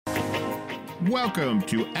Welcome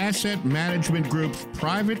to Asset Management Group's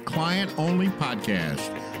private client-only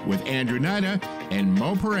podcast with Andrew Nida and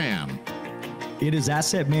Mo Param. It is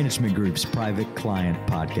Asset Management Group's private client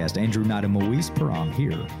podcast. Andrew Nida, Moise Param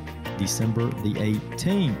here, December the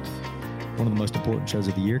 18th. One of the most important shows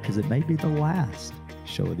of the year because it may be the last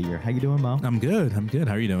show of the year. How you doing, Mo? I'm good.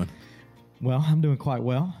 How are you doing? Well, I'm doing quite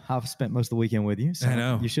well. I've spent most of the weekend with you, so I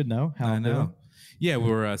know. You should know how I'm doing. Yeah,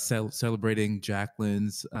 we were celebrating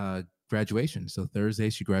Jacqueline's graduation. So Thursday,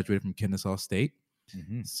 she graduated from Kennesaw State.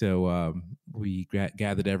 Mm-hmm. So we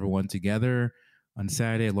gathered everyone together on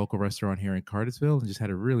Saturday at a local restaurant here in Cartersville and just had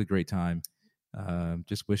a really great time.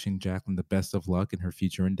 Just wishing Jacqueline the best of luck in her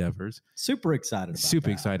future endeavors. Super excited about Super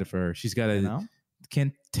that. excited for her. She's got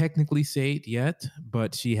can't technically say it yet,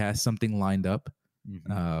 but she has something lined up.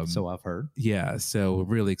 Mm-hmm. So I've heard. Yeah, so we're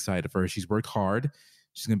really excited for her. She's worked hard.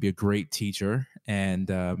 She's going to be a great teacher. And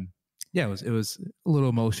yeah, it was a little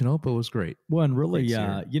emotional, but it was great. Well, and really,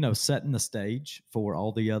 setting the stage for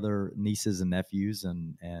all the other nieces and nephews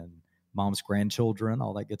and mom's grandchildren,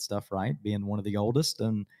 all that good stuff, right? Being one of the oldest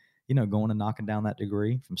and, going and knocking down that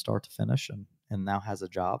degree from start to finish and now has a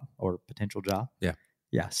job or potential job. Yeah.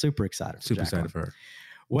 Yeah. Super excited. Super excited for her.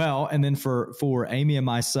 Well, and then for Amy and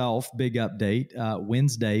myself, big update.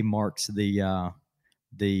 Wednesday marks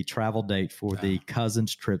the travel date for the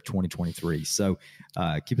Cousins Trip 2023. So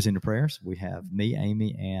keep us in your prayers. We have me,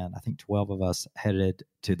 Amy, and I think 12 of us headed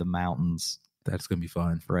to the mountains. That's going to be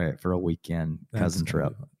fun. For a weekend cousin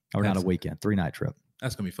trip. Or not a weekend, 3-night trip.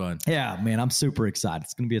 That's going to be fun. Yeah, man, I'm super excited.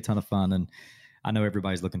 It's going to be a ton of fun. And I know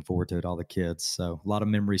everybody's looking forward to it, all the kids. So a lot of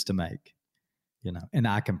memories to make, and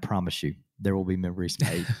I can promise you there will be memories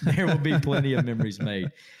made. There will be plenty of memories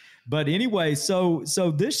made. But anyway, so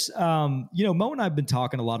this, Mo and I have been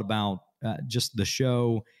talking a lot about just the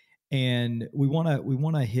show, and we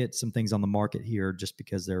want to hit some things on the market here, just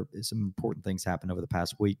because there is some important things happened over the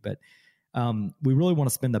past week. But we really want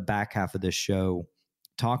to spend the back half of this show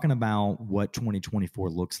talking about what 2024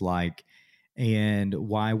 looks like and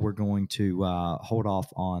why we're going to hold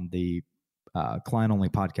off on the client-only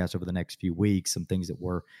podcast over the next few weeks.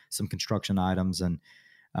 Some construction items and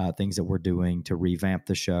things that we're doing to revamp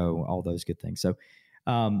the show, all those good things. So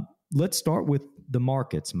let's start with the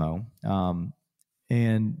markets, Mo.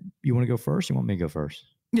 And you want to go first? You want me to go first?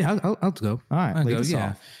 Yeah, I'll go. All right, I'll go.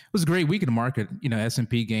 Yeah, off. It was a great week in the market.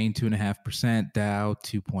 S&P gained 2.5%, Dow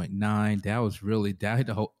 2.9%. Dow hit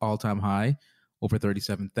the all-time high over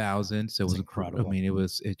 37,000. So it was incredible. I mean,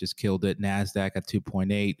 it just killed it. Nasdaq at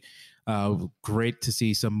 2.8%. Great to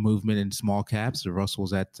see some movement in small caps. The Russell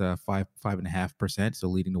was at 5.5%, so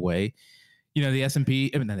leading the way. The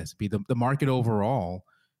the market overall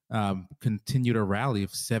continued a rally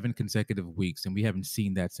of 7 consecutive weeks, and we haven't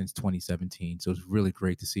seen that since 2017. So it's really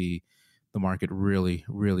great to see the market really,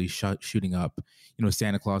 really shooting up.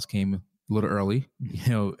 Santa Claus came a little early.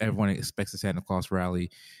 Everyone expects a Santa Claus rally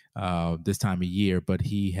this time of year, but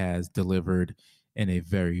he has delivered in a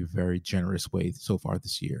very, very generous way so far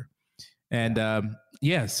this year. And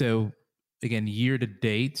so again, year to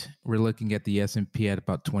date, we're looking at the S&P at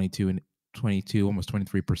about 22, almost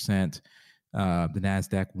 23%. The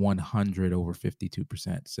Nasdaq 100 over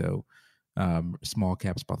 52%. So small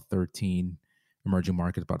caps about 13, emerging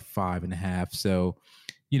markets about 5.5. So,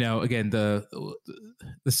 again, the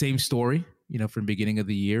same story, from the beginning of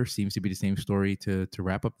the year seems to be the same story to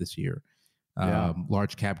wrap up this year.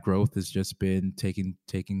 Large cap growth has just been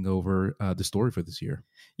taking over the story for this year.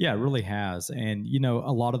 Yeah, it really has. And,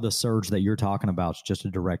 a lot of the surge that you're talking about is just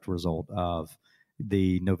a direct result of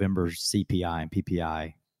the November CPI and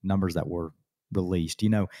PPI numbers that were released.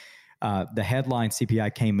 The headline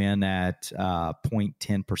CPI came in at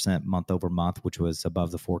 0.10% month over month, which was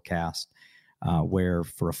above the forecast, where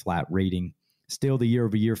for a flat reading. Still, the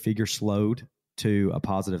year-over-year figure slowed to a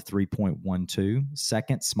positive 3.12,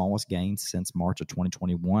 second smallest gain since March of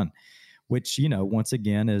 2021, which, once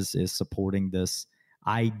again is supporting this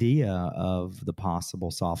idea of the possible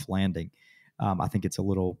soft landing. I think it's a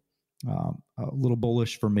little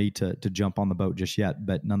bullish for me to jump on the boat just yet,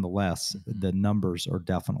 but nonetheless, the numbers are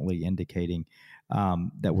definitely indicating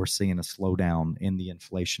that we're seeing a slowdown in the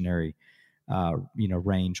inflationary,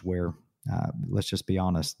 range where, let's just be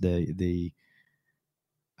honest,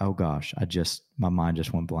 oh gosh, my mind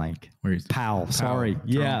just went blank. Where is Powell? Sorry.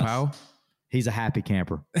 Yes. Powell? He's a happy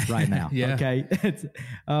camper right now. Yeah. Okay.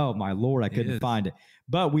 Oh my Lord, I couldn't find it.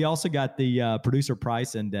 But we also got the producer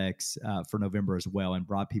price index for November as well. And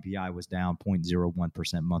broad PPI was down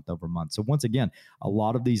 0.01% month over month. So once again, a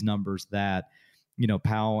lot of these numbers that,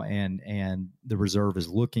 Powell and the Reserve is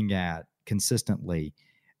looking at consistently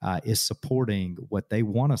is supporting what they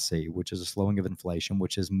want to see, which is a slowing of inflation,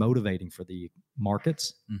 which is motivating for the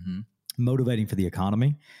markets, motivating for the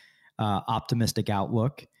economy, optimistic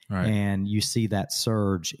outlook. Right. And you see that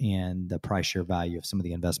surge in the price share value of some of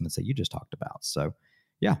the investments that you just talked about. So,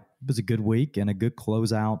 yeah, it was a good week and a good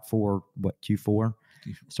closeout for Q4,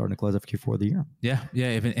 starting to close up Q4 of the year. Yeah.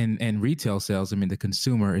 And retail sales, I mean, the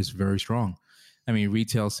consumer is very strong. I mean,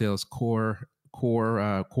 retail sales, core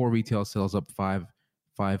retail sales up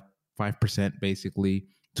 5% basically.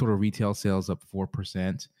 Total retail sales up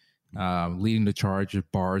 4%. Leading the charge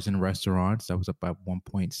of bars and restaurants, that was up by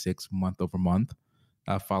 1.6 month over month,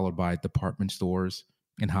 followed by department stores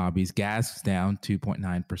and hobbies. Gas is down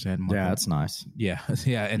 2.9%. Yeah, that's nice. Yeah,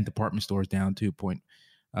 and department stores down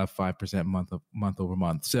 2.5% month over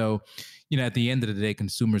month. So, at the end of the day,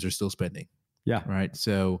 consumers are still spending. Yeah, right.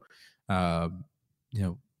 So,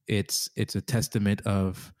 it's a testament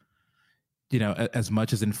of, as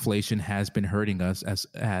much as inflation has been hurting us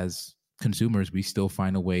as consumers, we still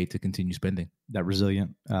find a way to continue spending. That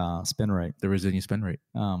resilient spend rate. The resilient spend rate.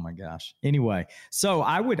 Oh my gosh. Anyway, so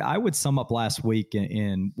I would sum up last week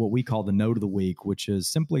in what we call the note of the week, which is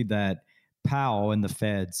simply that Powell and the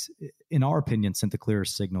Feds, in our opinion, sent the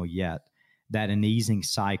clearest signal yet that an easing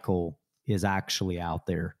cycle is actually out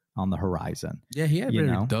there on the horizon. Yeah, he had a very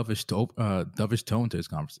dovish tone to his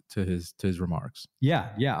to his remarks. Yeah,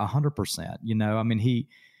 100%. I mean, he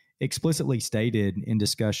explicitly stated in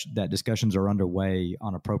discussion that discussions are underway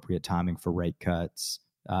on appropriate timing for rate cuts,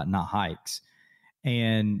 not hikes.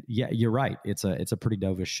 And yeah, you're right. It's a pretty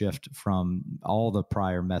dovish shift from all the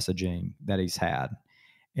prior messaging that he's had.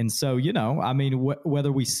 And so, I mean,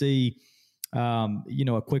 whether we see,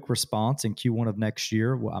 a quick response in Q1 of next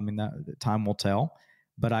year, well, I mean, that time will tell.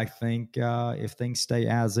 But I think if things stay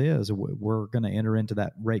as is, we're going to enter into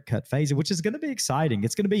that rate cut phase, which is going to be exciting.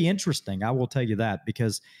 It's going to be interesting. I will tell you that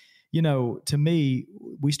because, to me,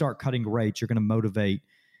 we start cutting rates, you're going to motivate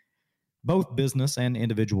both business and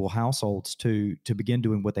individual households to begin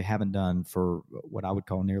doing what they haven't done for what I would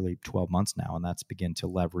call nearly 12 months now, and that's begin to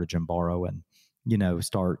leverage and borrow and,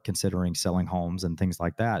 start considering selling homes and things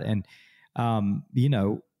like that. And,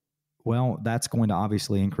 well, that's going to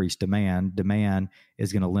obviously increase demand. Demand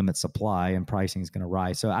is going to limit supply and pricing is going to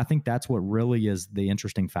rise. So I think that's what really is the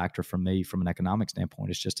interesting factor for me from an economic standpoint,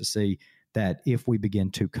 is just to see that if we begin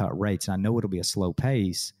to cut rates, and I know it'll be a slow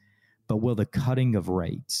pace, but will the cutting of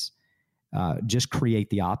rates just create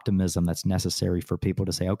the optimism that's necessary for people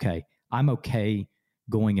to say, okay, I'm okay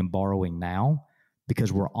going and borrowing now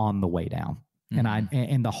because we're on the way down. Mm-hmm.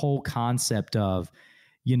 And the whole concept of,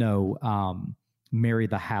 marry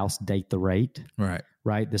the house, date the rate.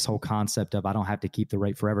 Right. This whole concept of I don't have to keep the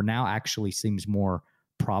rate forever now actually seems more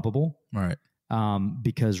probable. Right.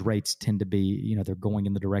 Because rates tend to be, they're going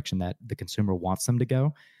in the direction that the consumer wants them to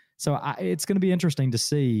go. So it's going to be interesting to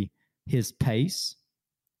see his pace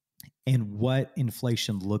and what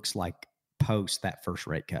inflation looks like post that first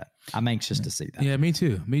rate cut. I'm anxious to see that. Yeah, me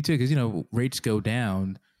too. Because, rates go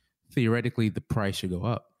down, theoretically the price should go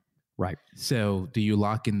up. Right. So do you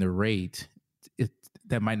lock in the rate?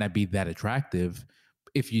 That might not be that attractive.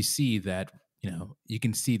 If you see that, you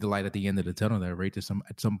can see the light at the end of the tunnel, that rate at some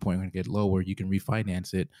point going to get lower, you can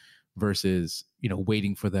refinance it versus,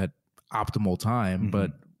 waiting for that optimal time. Mm-hmm.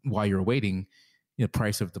 But while you're waiting,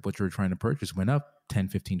 price of what you're trying to purchase went up 10,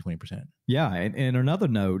 15, 20%. Yeah. And another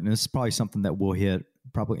note, and this is probably something that we'll hit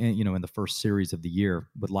probably, in the first series of the year,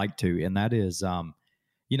 would like to, and that is,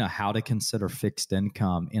 how to consider fixed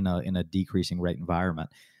income in a decreasing rate environment.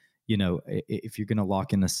 If you're going to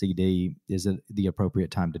lock in a CD, is it the appropriate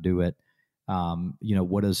time to do it?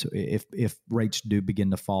 What is if rates do begin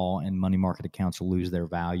to fall and money market accounts will lose their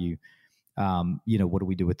value? What do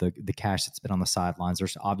we do with the cash that's been on the sidelines?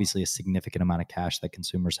 There's obviously a significant amount of cash that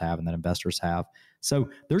consumers have and that investors have. So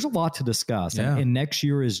there's a lot to discuss. Yeah. And next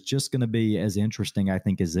year is just going to be as interesting, I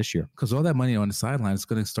think, as this year. Because all that money on the sidelines is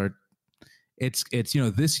going to start. It's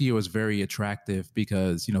this year was very attractive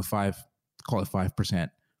because, 5%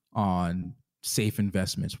 on safe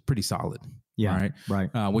investments, pretty solid. Yeah.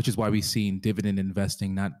 Right. Which is why we've seen dividend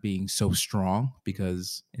investing not being so strong,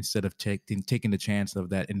 because instead of taking the chance of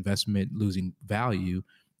that investment losing value,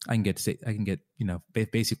 I can get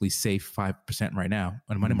basically safe 5% right now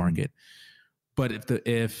on the money market. But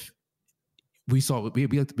if we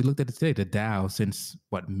looked at it today, the Dow since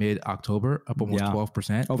mid-October up almost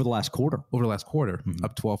 12% over the last quarter,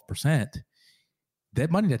 up 12%. That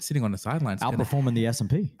money that's sitting on the sidelines outperforming the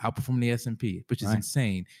S&P, which is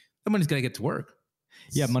insane. That money's got to get to work.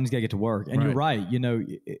 Yeah, money's got to get to work. And you're right. You know,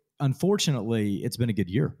 unfortunately, it's been a good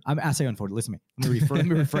year. I say unfortunately, listen to me. Let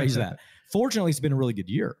me rephrase that. Fortunately, it's been a really good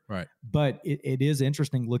year. Right. But it is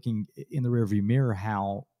interesting looking in the rearview mirror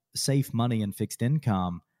how safe money and fixed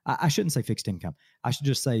income, I shouldn't say fixed income. I should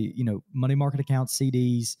just say, you know, money market accounts,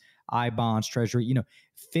 CDs, I bonds, treasury, you know,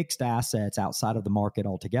 fixed assets outside of the market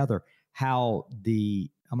altogether, how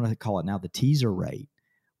I'm going to call it now the teaser rate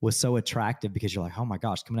was so attractive because you're like, oh my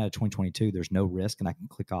gosh, coming out of 2022, there's no risk and I can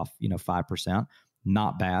click off, you know, 5%,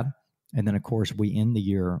 not bad. And then of course we end the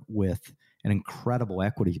year with an incredible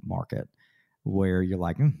equity market where you're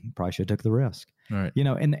like, probably should have took the risk. Right. You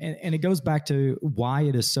know, and it goes back to why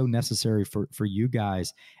it is so necessary for you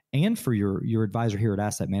guys and for your advisor here at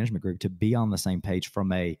Asset Management Group to be on the same page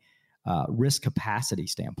from a risk capacity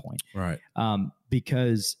standpoint. Right.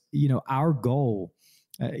 Because, you know, our goal,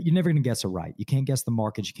 you're never going to guess it right. You can't guess the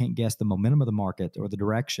market. You can't guess the momentum of the market or the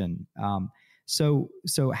direction. So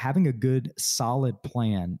having a good, solid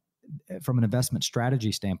plan from an investment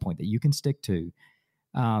strategy standpoint that you can stick to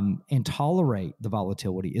and tolerate the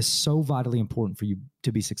volatility is so vitally important for you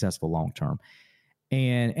to be successful long term.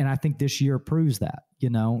 And I think this year proves that. You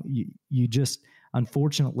know, you just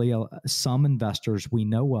unfortunately some investors we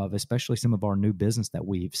know of, especially some of our new business that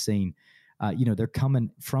we've seen, you know, they're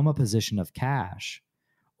coming from a position of cash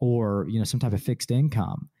or, you know, some type of fixed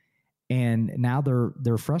income. And now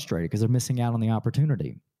they're frustrated because they're missing out on the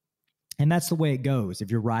opportunity. And that's the way it goes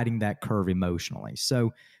if you're riding that curve emotionally.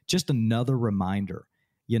 So just another reminder,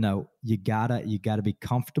 you know, you gotta be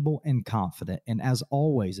comfortable and confident. And as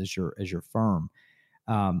always, as your firm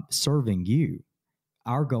serving you,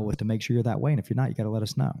 our goal is to make sure you're that way. And if you're not, you got to let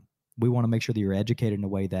us know. We want to make sure that you're educated in a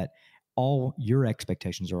way that all your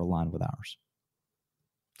expectations are aligned with ours.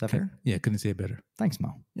 Is that fair? Yeah, couldn't say it better. Thanks,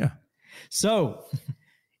 Mo. Yeah. So,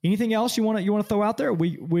 anything else you want to throw out there?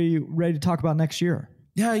 We ready to talk about next year?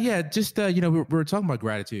 Yeah. Just you know, we're talking about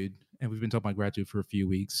gratitude, and we've been talking about gratitude for a few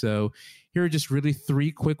weeks. So here are just really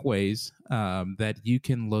 3 quick ways that you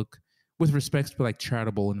can look with respect to like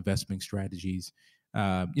charitable investing strategies. You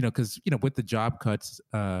know, because you know, with the Job Cuts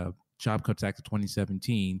Act of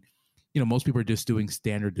 2017, you know, most people are just doing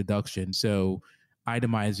standard deduction. So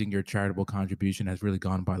itemizing your charitable contribution has really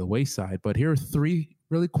gone by the wayside. But here are 3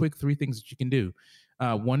 really quick 3 things that you can do.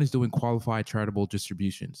 One is doing qualified charitable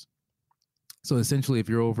distributions. So essentially, if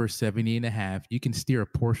you're over 70 and a half, you can steer a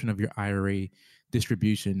portion of your IRA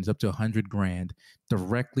distributions up to $100,000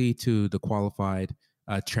 directly to the qualified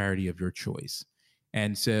charity of your choice.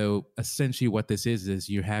 And so essentially what this is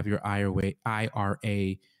you have your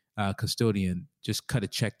IRA custodian just cut a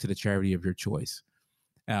check to the charity of your choice.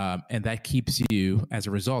 And that keeps you, as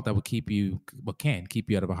a result, that will can keep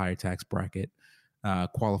you out of a higher tax bracket,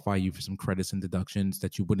 qualify you for some credits and deductions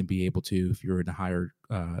that you wouldn't be able to if you're in a higher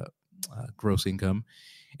gross income.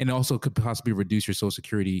 And also could possibly reduce your Social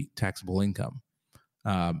Security taxable income.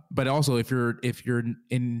 But also if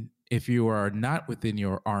you are not within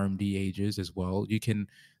your RMD ages as well,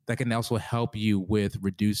 that can also help you with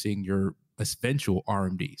reducing your eventual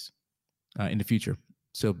RMDs in the future.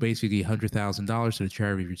 So basically $100,000 to the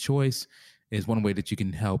charity of your choice is one way that you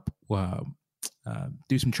can help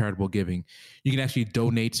do some charitable giving. You can actually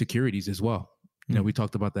donate securities as well. You know, we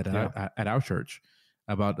talked about that at our church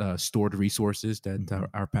about stored resources that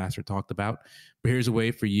our pastor talked about. But here's a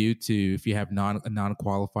way for you to, if you have a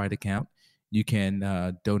non-qualified account, you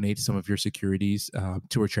can donate some of your securities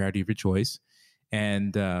to a charity of your choice.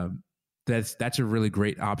 And that's a really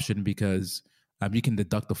great option because you can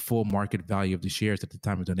deduct the full market value of the shares at the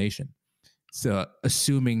time of donation. So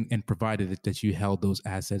assuming and provided that you held those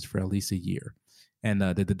assets for at least a year, and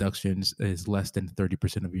the deductions is less than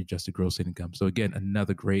 30% of your adjusted gross income. So again,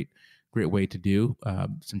 another great way to do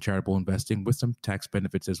some charitable investing with some tax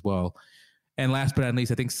benefits as well. And last but not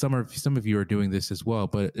least, I think some of you are doing this as well,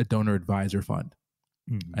 but a donor advisor fund.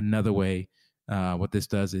 Mm-hmm. Another way, what this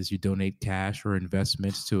does is you donate cash or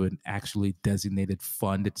investments to an actually designated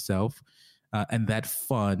fund itself. And that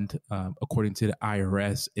fund, according to the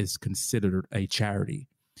IRS, is considered a charity.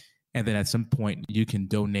 And then at some point, you can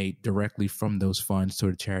donate directly from those funds to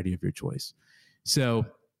a charity of your choice. So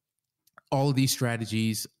all of these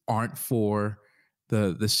strategies aren't for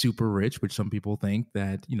the super rich, which some people think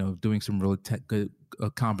that, you know, doing some really a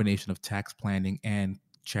combination of tax planning and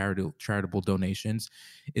charitable donations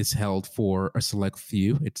is held for a select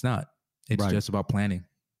few. It's not. It's just about planning.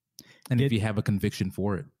 And if you have a conviction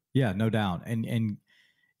for it. Yeah, no doubt. And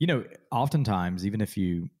you know, oftentimes, even if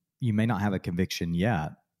you may not have a conviction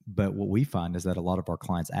yet, but what we find is that a lot of our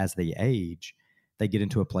clients, as they age, they get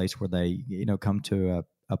into a place where they, you know, come to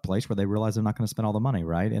a place where they realize they're not going to spend all the money,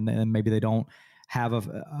 right? And then maybe they don't have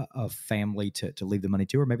a family to leave the money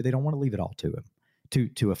to, or maybe they don't want to leave it all to him,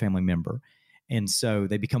 to a family member. And so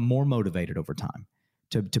they become more motivated over time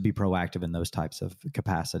to be proactive in those types of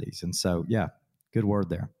capacities. And so, yeah, good word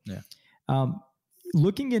there. Yeah.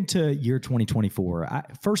 Looking into year 2024,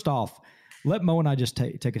 first off, let Mo and I just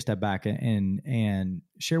take a step back and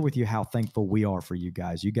share with you how thankful we are for you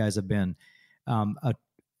guys. You guys have been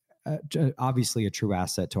obviously a true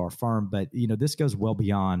asset to our firm, but this goes well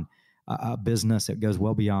beyond a business. It goes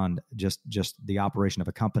well beyond just the operation of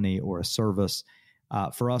a company or a service.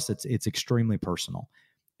 For us, it's extremely personal,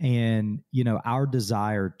 and our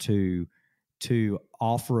desire to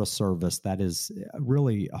offer a service that is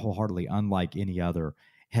really wholeheartedly unlike any other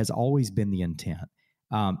has always been the intent.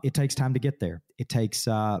 It takes time to get there. It takes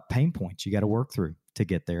pain points you got to work through to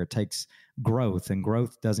get there. It takes growth, and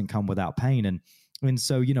growth doesn't come without pain. And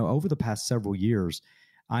so, over the past several years,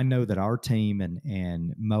 I know that our team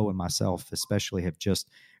and Mo and myself especially have just,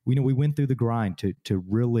 we went through the grind to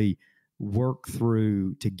really work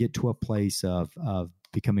through to get to a place of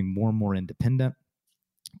becoming more and more independent,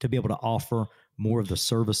 to be able to offer more of the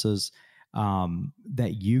services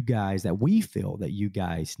that we feel that you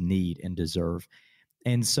guys need and deserve.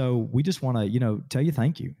 And so we just want to, tell you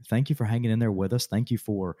thank you. Thank you for hanging in there with us. Thank you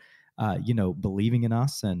for, believing in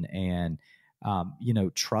us and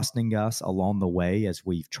trusting us along the way as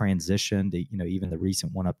we've transitioned, even the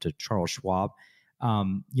recent one up to Charles Schwab,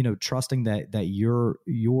 trusting that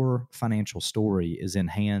your financial story is in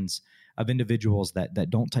hands of individuals that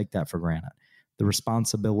don't take that for granted. The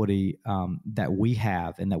responsibility that we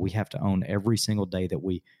have and that we have to own every single day that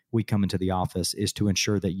we come into the office is to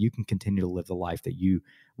ensure that you can continue to live the life that you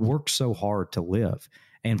work so hard to live.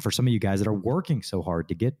 And for some of you guys that are working so hard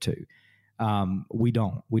to get to, we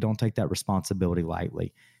don't take that responsibility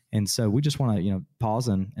lightly. And so we just want to, pause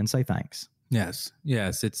and say thanks. Yes.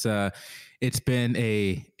 It's been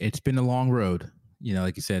a long road.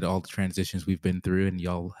 Like you said, all the transitions we've been through, and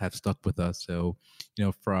y'all have stuck with us. So,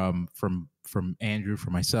 from Andrew,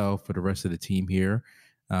 for myself, for the rest of the team here,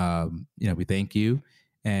 we thank you,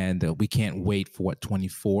 and we can't wait for what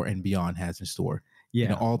 24 and beyond has in store.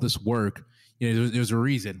 Yeah, all this work. There's a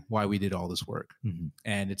reason why we did all this work, mm-hmm.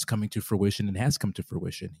 and it's coming to fruition and has come to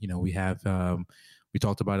fruition. We have, we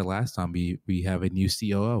talked about it last time. We have a new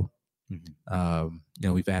COO.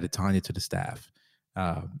 Mm-hmm. We've added Tanya to the staff.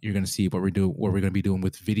 You're going to see what we're going to be doing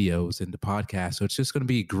with videos and the podcast. So it's just going to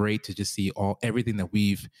be great to just see everything that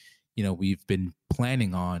we've been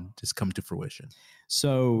planning on just come to fruition.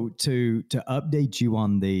 So to update you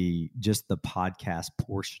on the podcast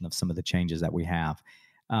portion of some of the changes that we have,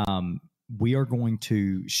 we are going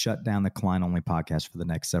to shut down the Client Only podcast for the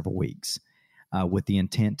next several weeks, with the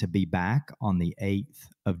intent to be back on the 8th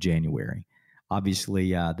of January.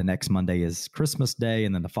 Obviously, the next Monday is Christmas Day,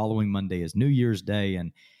 and then the following Monday is New Year's Day.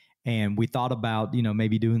 And we thought about,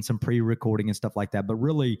 maybe doing some pre-recording and stuff like that. But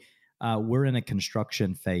really, we're in a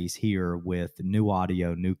construction phase here with new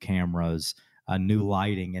audio, new cameras, new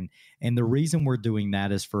lighting. And the reason we're doing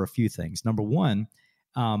that is for a few things. Number one,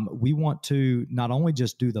 we want to not only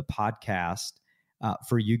just do the podcast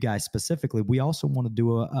for you guys specifically, we also want to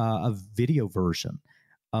do a video version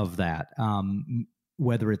of that.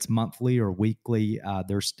 Whether it's monthly or weekly,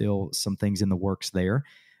 there's still some things in the works there,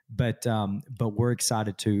 but we're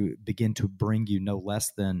excited to begin to bring you no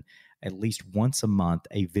less than at least once a month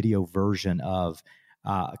a video version of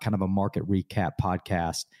kind of a market recap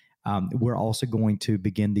podcast. We're also going to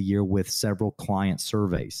begin the year with several client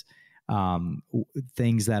surveys,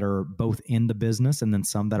 things that are both in the business and then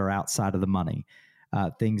some that are outside of the money,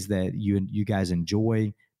 things that you guys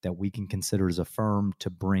enjoy, that we can consider as a firm to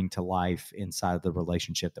bring to life inside of the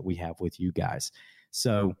relationship that we have with you guys.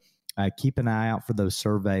 So keep an eye out for those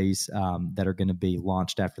surveys that are going to be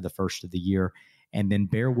launched after the first of the year. And then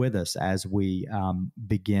bear with us as we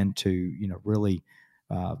begin to, really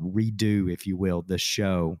redo, if you will, the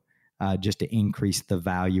show just to increase the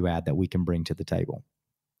value add that we can bring to the table.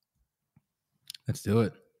 Let's do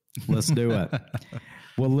it. Let's do it.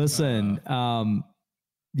 Well, listen,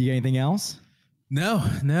 you got anything else? No.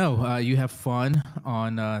 You have fun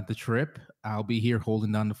on the trip. I'll be here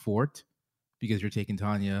holding down the fort because you're taking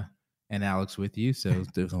Tanya and Alex with you. So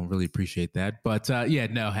don't really appreciate that. But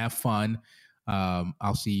have fun.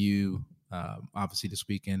 I'll see you obviously this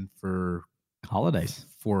weekend for holidays,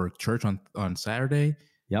 for church on Saturday.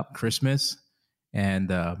 Yep. Christmas.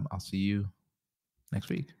 And I'll see you next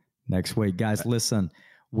week. Guys, listen,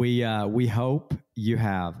 we hope you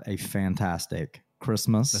have a fantastic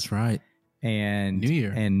Christmas. That's right. And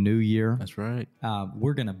New Year. That's right.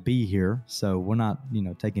 We're going to be here. So we're not,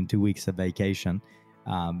 taking 2 weeks of vacation.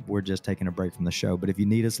 We're just taking a break from the show. But if you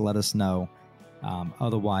need us, let us know.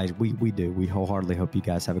 Otherwise, we wholeheartedly hope you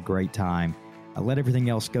guys have a great time. Let everything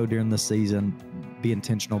else go during the season. Be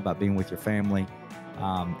intentional about being with your family,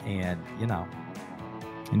 and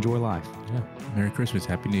enjoy life. Yeah. Merry Christmas.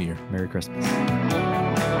 Happy New Year. Merry Christmas.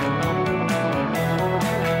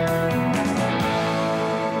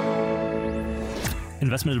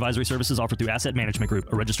 Investment advisory services offered through Asset Management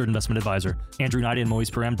Group, a registered investment advisor. Andrew Knighty and Moise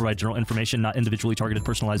Paran provide general information, not individually targeted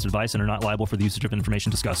personalized advice, and are not liable for the usage of information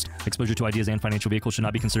discussed. Exposure to ideas and financial vehicles should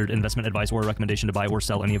not be considered investment advice or a recommendation to buy or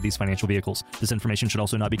sell any of these financial vehicles. This information should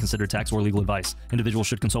also not be considered tax or legal advice. Individuals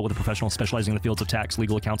should consult with a professional specializing in the fields of tax,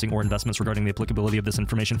 legal, accounting, or investments regarding the applicability of this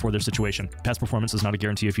information for their situation. Past performance is not a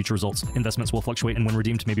guarantee of future results. Investments will fluctuate and when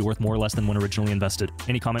redeemed may be worth more or less than when originally invested.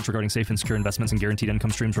 Any comments regarding safe and secure investments and guaranteed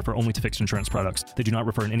income streams refer only to fixed insurance products. They do not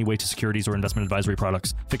refer in any way to securities or investment advisory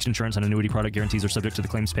products. Fixed insurance and annuity product guarantees are subject to the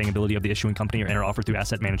claims paying ability of the issuing company and are offered through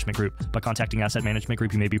Asset Management Group. By contacting Asset Management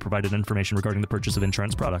Group, you may be provided information regarding the purchase of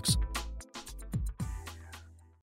insurance products.